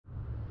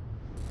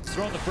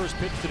Throwing the first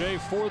pitch today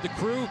for the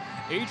Crew,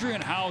 Adrian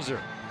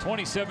Hauser,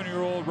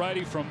 27-year-old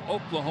righty from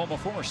Oklahoma,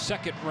 former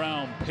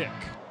second-round pick.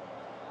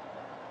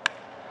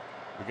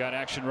 We got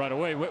action right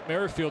away. Whit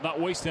Merrifield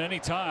not wasting any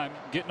time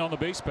getting on the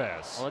base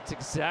pass. Well, that's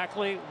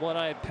exactly what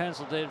I had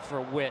penciled in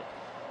for Whit.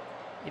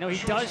 You know,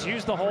 he does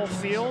use the whole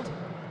field,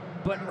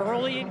 but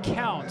early in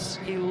counts,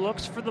 he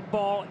looks for the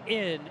ball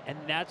in, and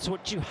that's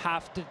what you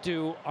have to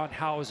do on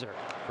Hauser.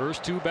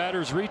 First two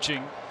batters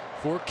reaching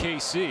for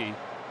KC,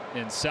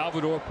 and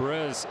Salvador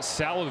Perez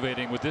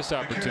salivating with this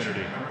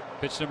opportunity.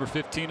 Pitch number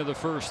 15 of the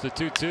first, the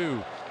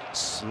 2-2.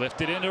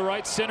 Lifted into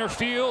right center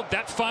field.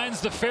 That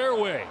finds the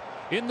fairway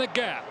in the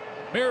gap.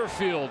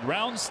 Merrifield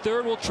rounds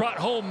third, will trot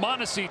home.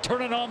 Mondesi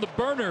turning on the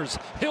burners.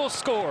 He'll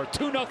score.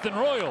 2-0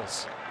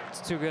 Royals.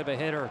 It's too good of a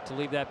hitter to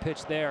leave that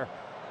pitch there.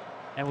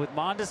 And with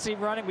Mondesi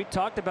running, we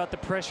talked about the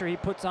pressure he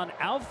puts on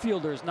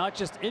outfielders, not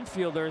just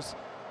infielders.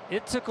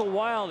 It took a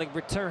while to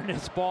return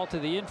his ball to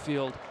the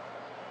infield.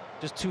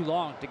 Just too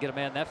long to get a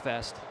man that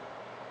fast.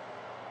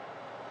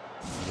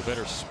 The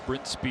better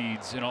sprint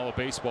speeds in all of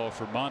baseball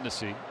for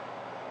Mondesi.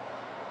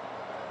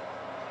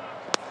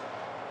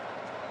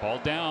 Ball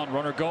down,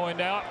 runner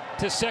going out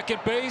to second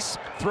base.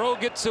 Throw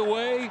gets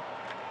away,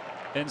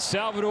 and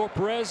Salvador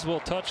Perez will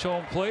touch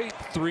home plate.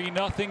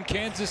 3-0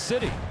 Kansas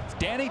City. It's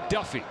Danny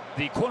Duffy,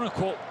 the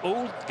quote-unquote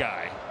old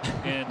guy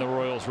in the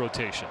Royals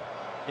rotation.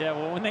 Yeah,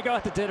 well, when they go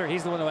out to dinner,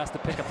 he's the one who has to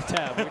pick up the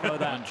tab. We know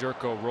that.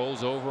 Jerko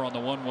rolls over on the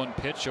 1-1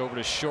 pitch over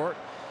to short,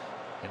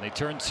 and they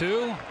turn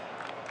two.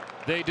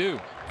 They do.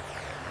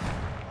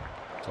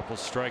 Couple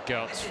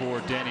strikeouts for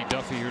Danny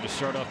Duffy here to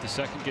start off the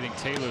second, getting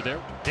Taylor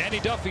there. Danny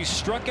Duffy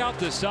struck out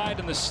the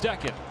side in the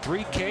second.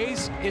 3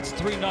 Ks. It's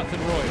 3-0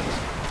 Royals.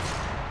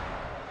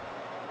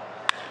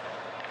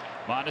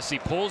 Mondesi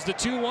pulls the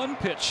 2-1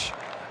 pitch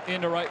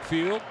into right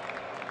field.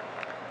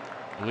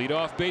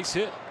 Leadoff base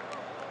hit.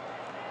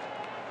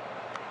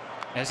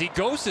 As he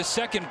goes to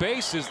second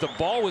base, as the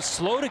ball was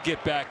slow to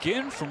get back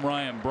in from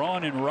Ryan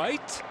Braun in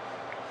right.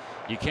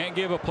 You can't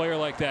give a player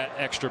like that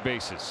extra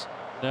bases.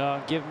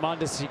 No, give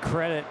Mondesi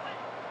credit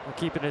for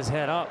keeping his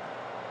head up.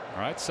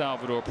 All right,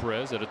 Salvador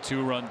Perez at a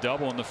 2-run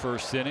double in the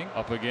first inning.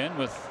 Up again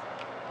with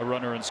a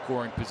runner in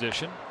scoring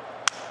position.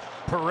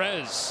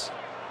 Perez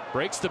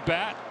breaks the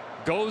bat,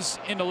 goes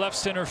into left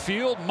center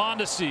field.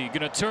 Mondesi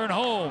going to turn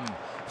home.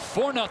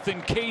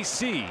 4-0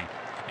 KC.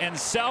 And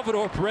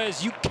Salvador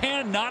Perez, you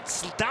cannot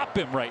stop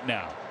him right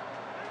now.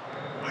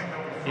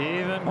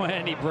 Even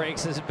when he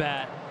breaks his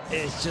bat,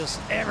 it's just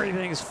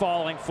everything's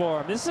falling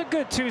for him. This is a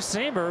good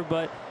two-seamer,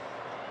 but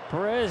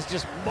Perez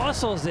just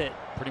muscles it.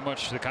 Pretty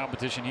much the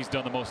competition he's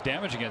done the most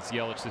damage against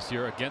Yelich this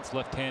year, against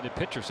left-handed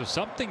pitchers. So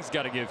something's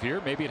got to give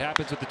here. Maybe it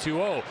happens with the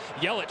 2-0.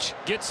 Yelich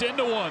gets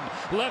into one.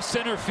 Left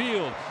center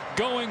field.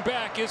 Going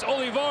back is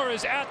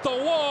Olivares at the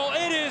wall.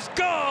 It is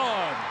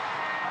gone.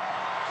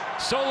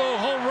 Solo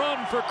home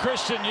run for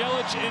Christian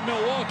Yelich in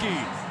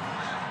Milwaukee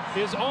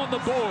is on the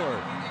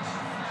board.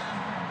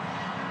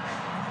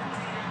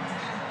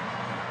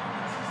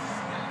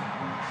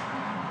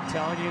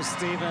 Telling you,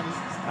 Steven,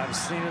 I've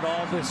seen it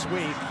all this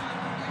week.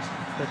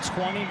 The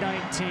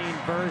 2019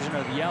 version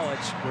of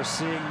Yelich, we're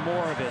seeing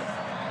more of it.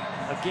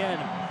 Again,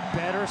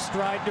 better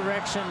stride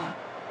direction.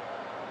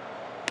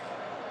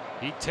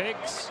 He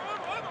takes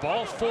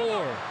ball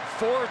 4,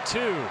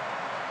 4-2.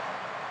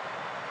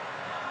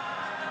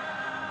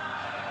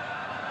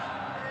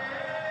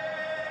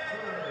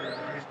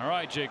 All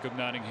right, Jacob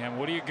Nottingham,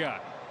 what do you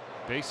got?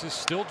 Base is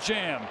still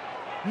jammed.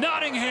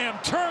 Nottingham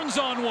turns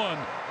on one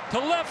to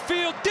left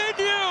field. Did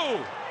you?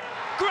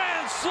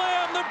 Grand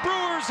slam. The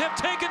Brewers have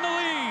taken the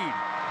lead.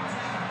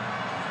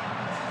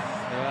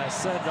 I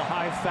said the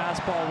high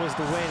fastball was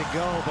the way to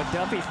go, but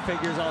Duffy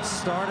figures I'll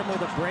start him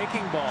with a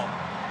breaking ball.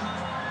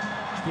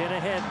 Get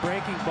ahead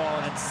breaking ball,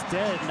 and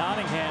instead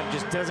Nottingham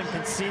just doesn't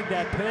concede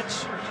that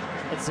pitch.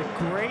 It's a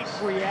great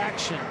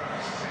reaction.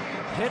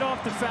 Hit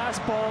off the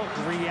fastball,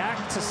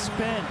 react to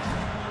spin.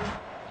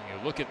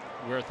 You look at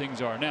where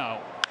things are now.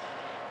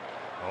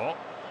 Oh,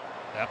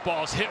 that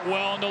ball's hit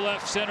well into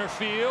left center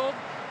field,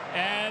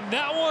 and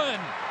that one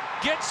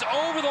gets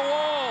over the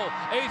wall.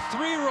 A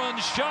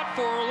 3-run shot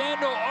for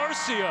Orlando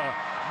Arcia.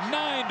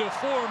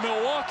 9-4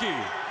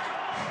 Milwaukee.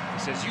 He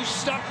says, you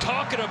stop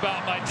talking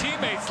about my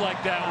teammates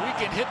like that.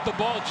 We can hit the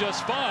ball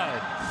just fine.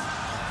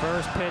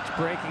 First pitch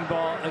breaking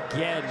ball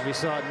again. We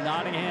saw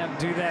Nottingham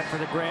do that for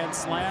the grand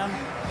slam.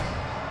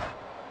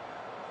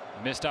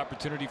 Missed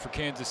opportunity for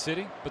Kansas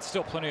City, but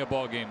still plenty of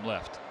ball game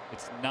left.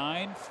 It's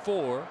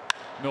 9-4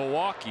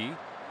 Milwaukee.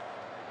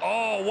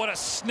 Oh, what a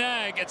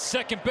snag at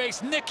second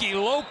base. Nicky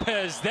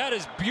Lopez. That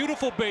is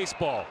beautiful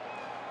baseball.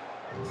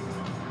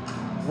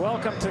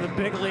 Welcome to the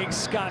big leagues,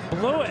 Scott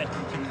Blewett.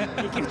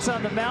 He gets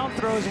on the mound,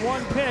 throws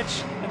one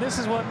pitch, and this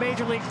is what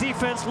Major League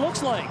defense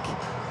looks like.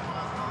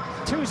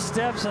 2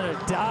 steps and a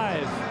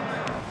dive.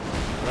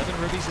 11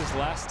 ribbies his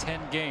last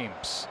 10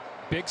 games.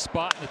 Big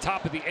spot in the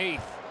top of the 8th.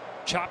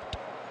 Chopped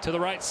to the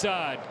right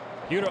side.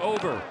 Here to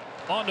over.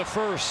 On to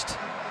first.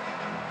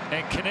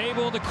 And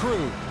Knebel and the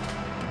Crew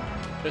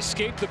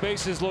escape the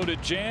bases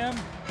loaded jam.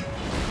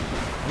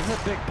 This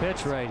is a big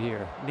pitch right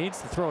here.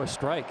 Needs to throw a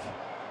strike.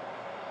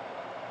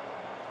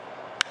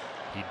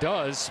 He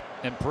does,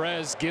 and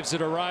Perez gives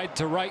it a ride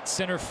to right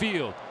center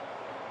field.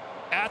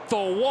 At the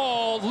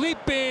wall,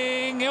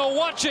 leaping, he'll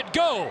watch it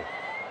go.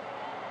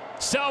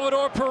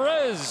 Salvador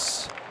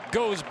Perez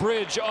goes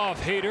bridge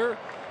off Hader,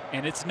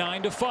 and it's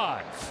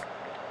 9-5.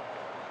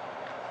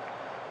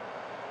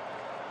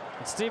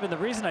 And Steven, the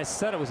reason I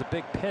said it was a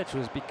big pitch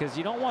was because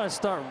you don't want to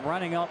start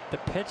running up the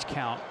pitch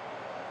count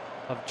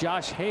of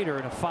Josh Hader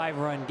in a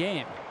 5-run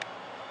game.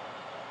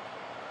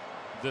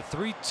 The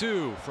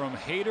 3-2 from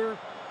Hader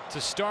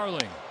to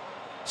Starling.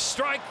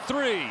 Strike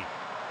 3.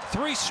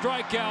 3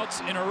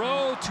 strikeouts in a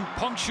row to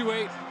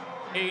punctuate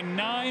a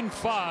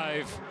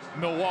 9-5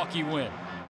 Milwaukee win.